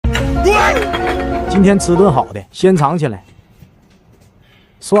今天吃顿好的，先藏起来。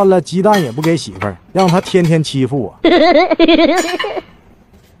算了，鸡蛋也不给媳妇儿，让她天天欺负我。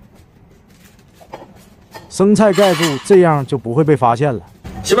生菜盖住，这样就不会被发现了。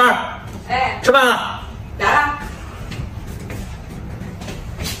媳妇儿，哎，吃饭了。来了。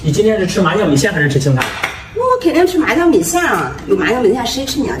你今天是吃麻酱米线还是吃青菜？我肯定吃麻酱米线啊！有麻酱米线，谁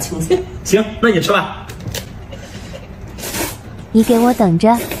吃你啊？青菜。行，那你吃吧。你给我等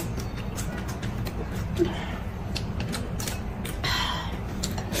着。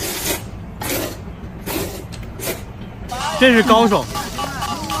这是高手，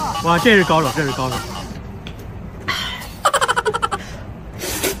哇，这是高手，这是高手。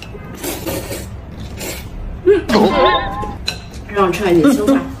让我吃点青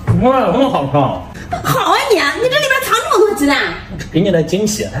菜。哇，很好吃。好啊你这里边藏这么多鸡蛋。给你的惊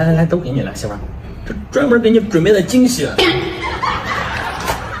喜，来，都给你了，媳妇儿，这专门给你准备的惊喜。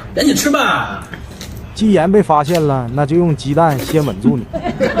赶紧吃吧。既然被发现了，那就用鸡蛋先稳住你。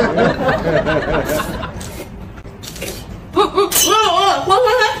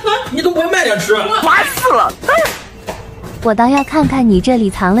你都不会慢点吃，烦死了！我倒要看看你这里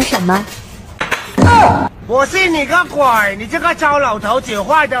藏了什么。我信你个鬼！你这个糟老头子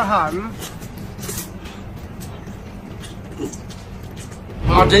坏得很。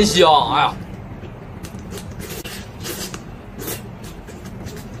啊，真香！哎呀，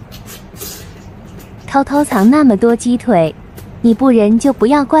偷偷藏那么多鸡腿，你不仁就不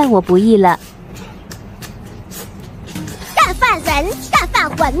要怪我不义了。干饭人，干饭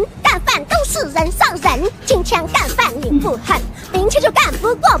魂，干饭都是人上人。金枪干饭你不狠，明天就干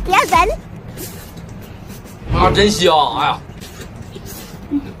不过别人。啊，真香！哎呀，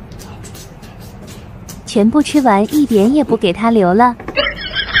全部吃完，一点也不给他留了。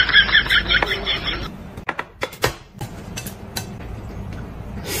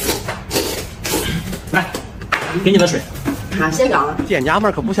来，给你的水。啊，谢长了。这娘们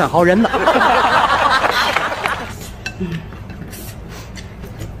可不像好人呐。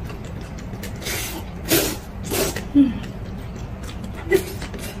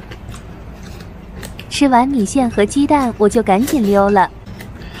吃完米线和鸡蛋，我就赶紧溜了。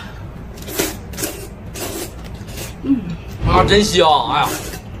啊，真香！哎呀，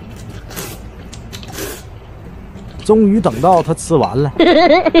终于等到他吃完了。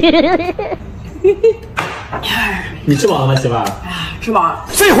你吃饱了吗，媳妇儿？吃饱了。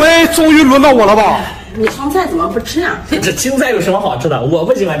这回终于轮到我了吧？你青菜怎么不吃呀？这青菜有什么好吃的？我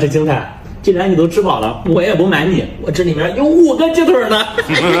不喜欢吃青菜。既然你都吃饱了，我也不瞒你，我这里面有5个鸡腿呢。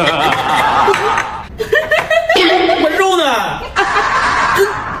我肉呢？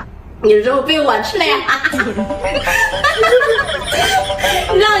你肉被我吃了呀！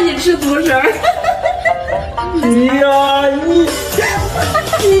让你吃独食。呀，你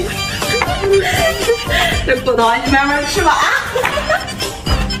这骨头你慢慢吃吧啊！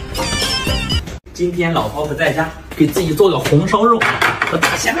今天老婆不在家，给自己做个红烧肉和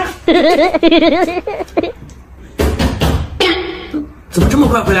大虾。怎么这么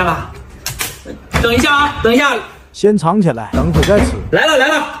快回来了？等一下啊，等一下。先藏起来，等会再吃。来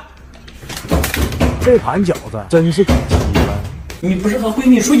了，这盘饺子真是可惜了。你不是和闺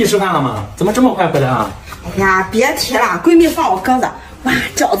蜜出去吃饭了吗？怎么这么快回来啊？哎呀，别提了，闺蜜放我鸽子。哇，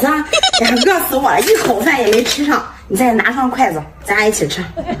饺子，哎呀，饿死我了，一口饭也没吃上。你再拿上筷子，咱俩一起吃。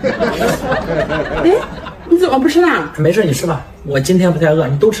哎，你怎么不吃呢？没事，你吃吧，我今天不太饿，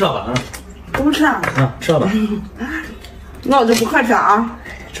你都吃了吧啊？都吃啊？啊，吃了吧。那我就不客气了啊。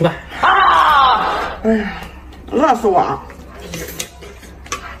吃吧。哎呀，饿死我了。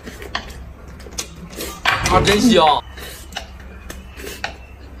啊，真香。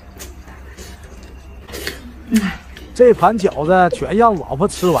这盘饺子全让老婆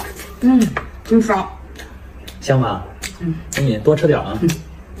吃完。真香。香吗？那你多吃点啊。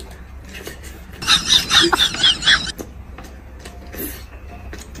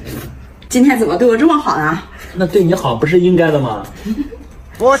今天怎么对我这么好呢？那对你好不是应该的吗？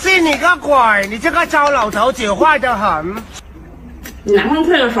我信你个鬼！你这个糟老头子坏得很。你拿上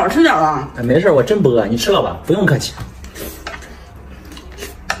筷子少吃点了。哎，没事，我真不饿，你吃了吧，不用客气。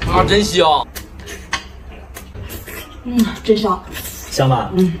啊，真香。真香。香吧？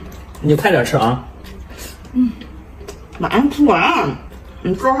你快点吃啊。马上吃完，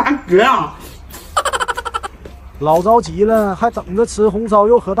你说啥急啊？老着急了，还等着吃红烧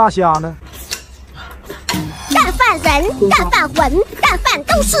肉和大虾呢。干饭人，干饭魂，干饭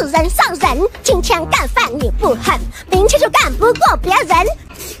都是人上人。今天干饭你不狠，明天就干不过别人。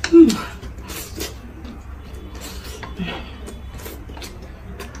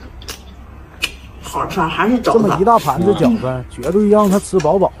好吃还是饺子。这么一大盘子饺子，绝对让他吃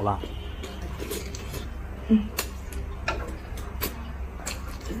饱饱了。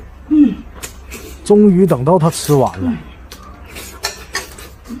终于等到他吃完了。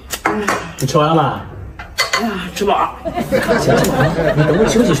你吃完了吧？哎呀，吃饱。行，吃饱了，你等会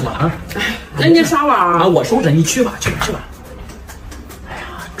休息是吧？啊。那你刷碗啊，我收拾，你去吧，去吧，去吧。哎呀，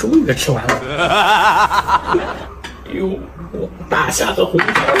终于吃完了。哎呦，我大虾和红烧。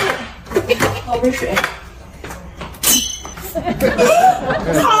倒杯水。好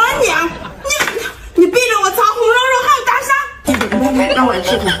啊你背着我藏红烧肉还有大虾，让我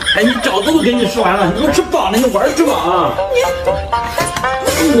吃看。哎，你饺子都给你吃完了，你都吃饱了，你玩去吧啊！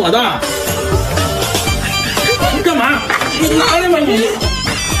我的，你干嘛？你拿来吧你！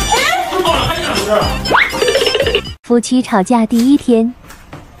还想吃？夫妻吵架第一天，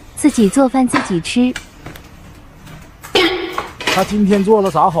自己做饭自己吃。他今天做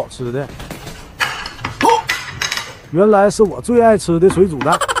了啥好吃的？原来是我最爱吃的水煮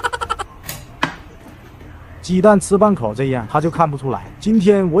蛋。鸡蛋吃半口这样，他就看不出来。今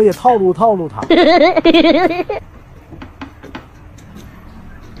天我也套路套路他。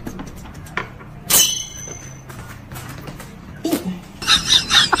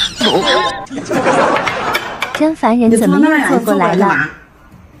真烦人，怎么又坐过来了？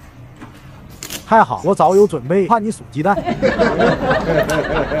还好我早有准备，怕你数鸡蛋。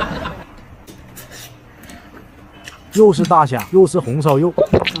又是大虾，又是红烧肉，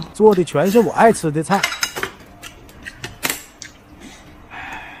做的全是我爱吃的菜。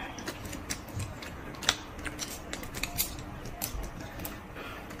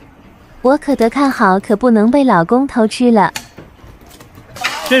我可得看好，可不能被老公偷吃了。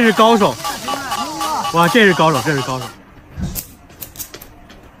这是高手，哇，这是高手，这是高手。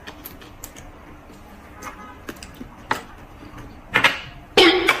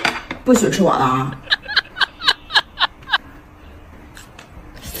不许吃我的啊！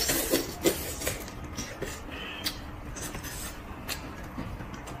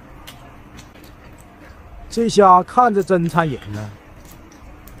这虾看着真残忍呢。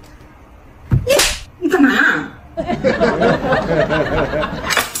你干嘛？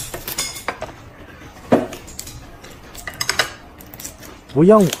不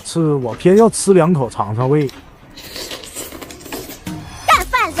让我吃，我偏要吃两口尝尝味。干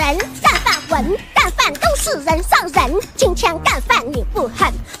饭人，干饭文，干饭都是人上人。金枪干饭你不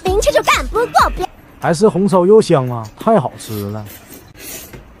狠，明天就干不过别。还是红烧肉香啊，太好吃了。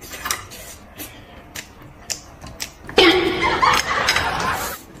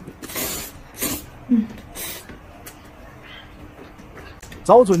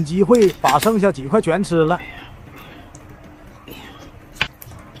找准机会把剩下几块全吃了。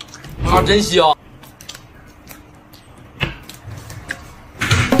啊，真香！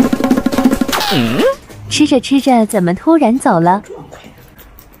吃着吃着，怎么突然走了？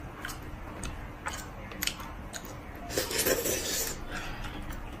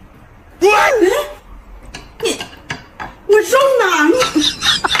我肉呢？你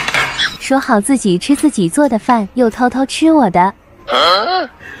说好自己吃自己做的饭，又偷偷吃我的。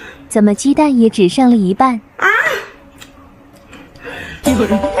怎么鸡蛋也只剩了一半？啊！把我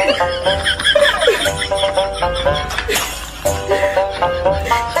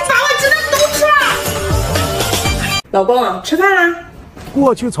鸡蛋都吃了。老公，吃饭啦？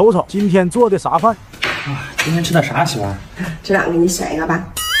过去瞅瞅今天做的啥饭。啊，今天吃的啥，媳妇儿？这两个你选一个吧。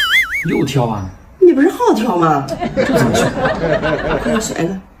又挑啊？你不是好挑吗？这怎么选？快点选一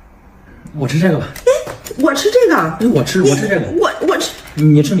个。我吃这个吧。我吃这个。哎，我吃这个。我吃。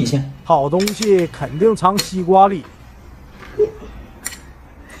你吃米线。好东西肯定藏西瓜里。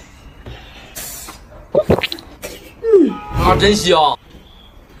啊，真香！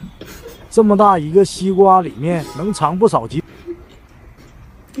这么大一个西瓜里面能藏不少鸡。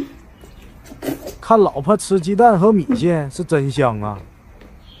看老婆吃鸡蛋和米线是真香啊！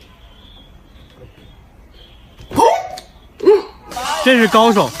这是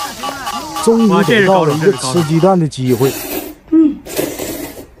高手，终于得到了一个吃鸡蛋的机会。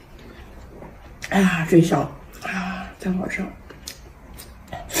哎呀，真香！啊，真好吃！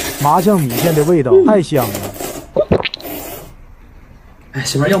麻酱米线的味道太香了。哎，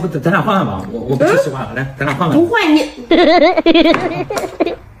媳妇儿，要不咱俩换换吧？我不吃西瓜了，来，咱俩换换。不换你。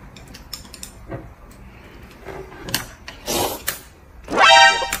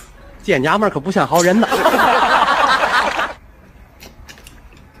见娘们可不像好人呐。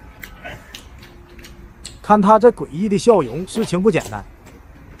看他这诡异的笑容，事情不简单。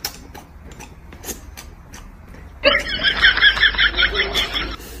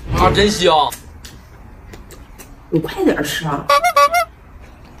啊，真香！你快点吃啊！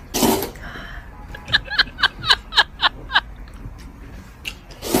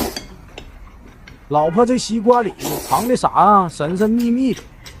老婆这西瓜里藏的啥啊？神神秘秘的。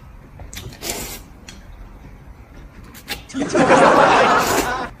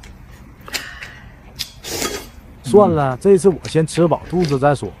算了，这次我先吃饱肚子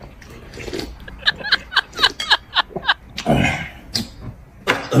再说。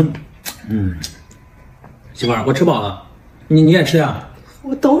媳妇儿，我吃饱了，你也吃呀？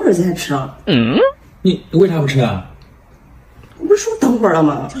我等会儿再吃。你为啥不吃啊？我不是说等会儿了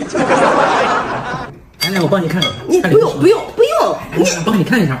吗？来，我帮你看。你不用，我帮你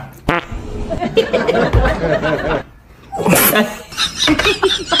看一下。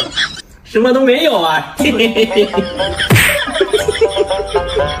什么都没有啊！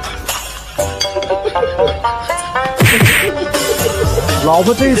老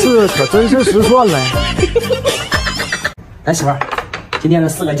婆这次可真是失算了。来，媳妇儿，今天的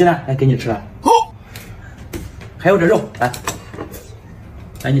4个鸡蛋来给你吃了。还有这肉，来，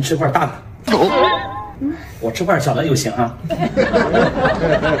你吃块大的。我吃块小的就行啊。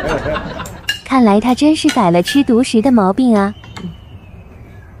看来他真是改了吃独食的毛病啊。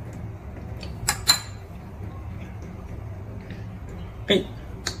哎，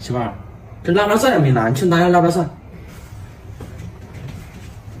媳妇儿，这腊八蒜也没拿，你去拿下腊八蒜。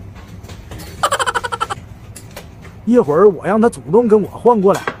一会儿我让他主动跟我换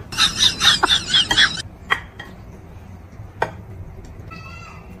过来。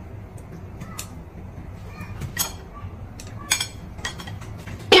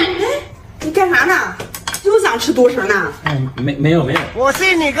你干啥呢？又想吃独食呢？没有。我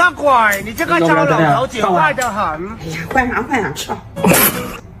信你个鬼！你这个糟老头子坏得很。哎呀，换啥吃。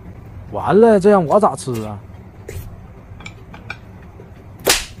完了，这样我咋吃啊？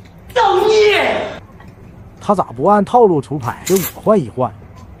造孽！他咋不按套路出牌，给我换一换？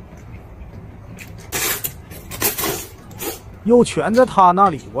又全在他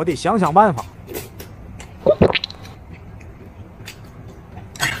那里，我得想想办法。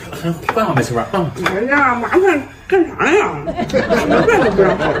换好呗，媳妇儿，换好。哎呀，麻烦干啥呀？什么饭都不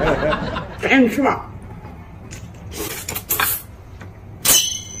让好，赶紧吃吧。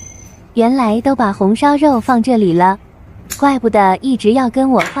原来都把红烧肉放这里了，怪不得一直要跟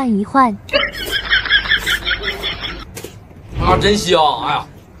我换一换。啊，真香！哎呀，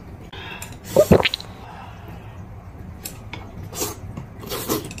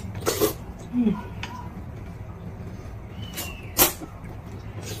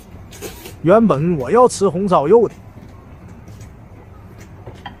原本我要吃红烧肉的，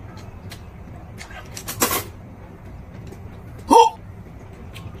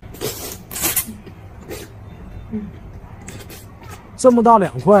这么大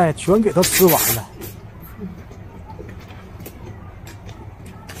2块全给他吃完了。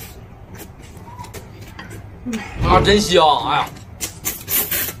啊，真香！哎呀，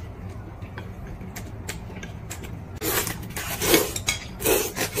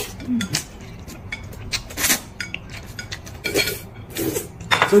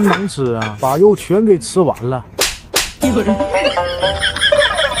真能吃啊！把肉全给吃完了。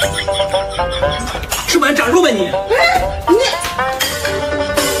吃完长肉吧你！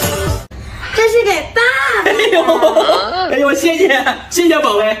这是给爸。哎呦，谢谢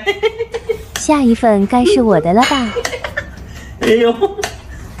宝贝。下一份该是我的了吧？哎呦，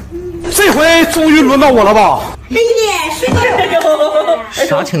这回终于轮到我了吧？美女，睡觉。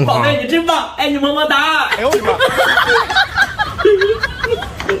啥情况？宝贝，你真棒！爱你么么哒！哎呦我的妈！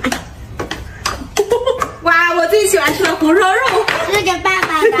哇，我最喜欢吃的红烧肉是给爸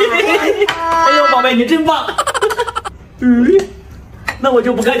爸的。哎呦，宝贝，你真棒！那我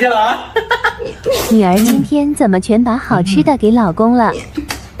就不客气了啊。女儿今天怎么全把好吃的给老公了？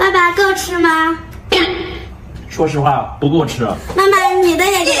爸爸够吃吗？说实话，不够吃。妈妈，你的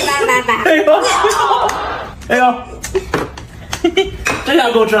也给爸爸吧。哎呦，这下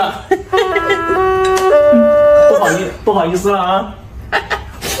够吃了。不好意思了啊。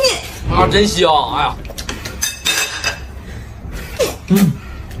啊，真香！哎呀，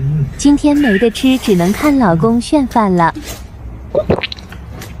今天没得吃，只能看老公炫饭了。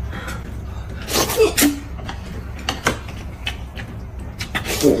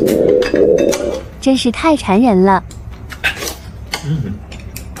真是太馋人了。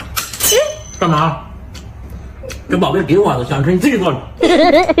干嘛？这宝贝给我的，想吃你自己做。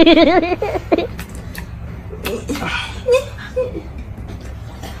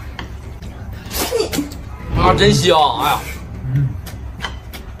啊，真香！哎呀，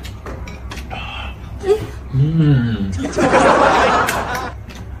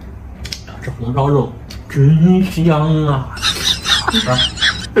这红烧肉真香啊！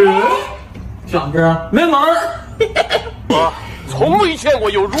想吃？没门儿！我从未见过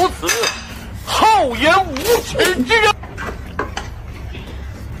有如此厚颜无耻之人！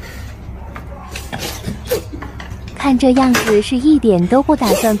看这样子是一点都不打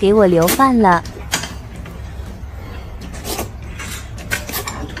算给我留饭了。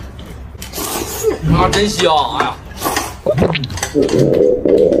啊，真香！哎呀，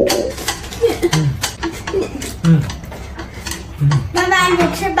爸爸，你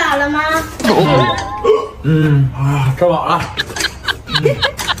吃饱了吗？吃饱了。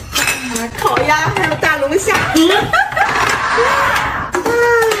烤鸭还有大龙虾。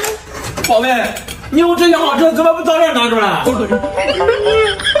宝贝，你有这些好吃，怎么不早点拿出来？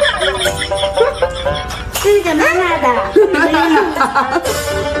这是给妈妈的。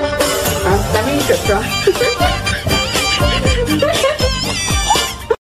咱们一起吃。